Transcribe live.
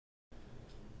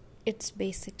It's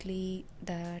basically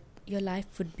that your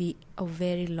life would be a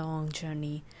very long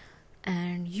journey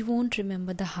and you won't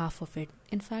remember the half of it.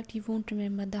 In fact, you won't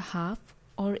remember the half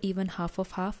or even half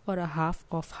of half or a half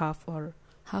of half or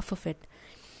half of it.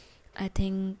 I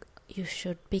think you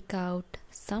should pick out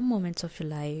some moments of your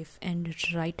life and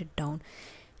write it down.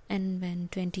 And when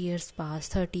 20 years pass,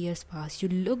 30 years pass, you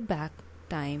look back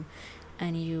time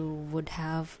and you would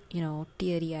have,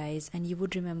 teary eyes, and you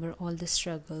would remember all the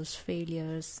struggles,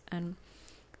 failures, and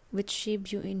which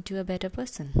shaped you into a better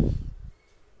person.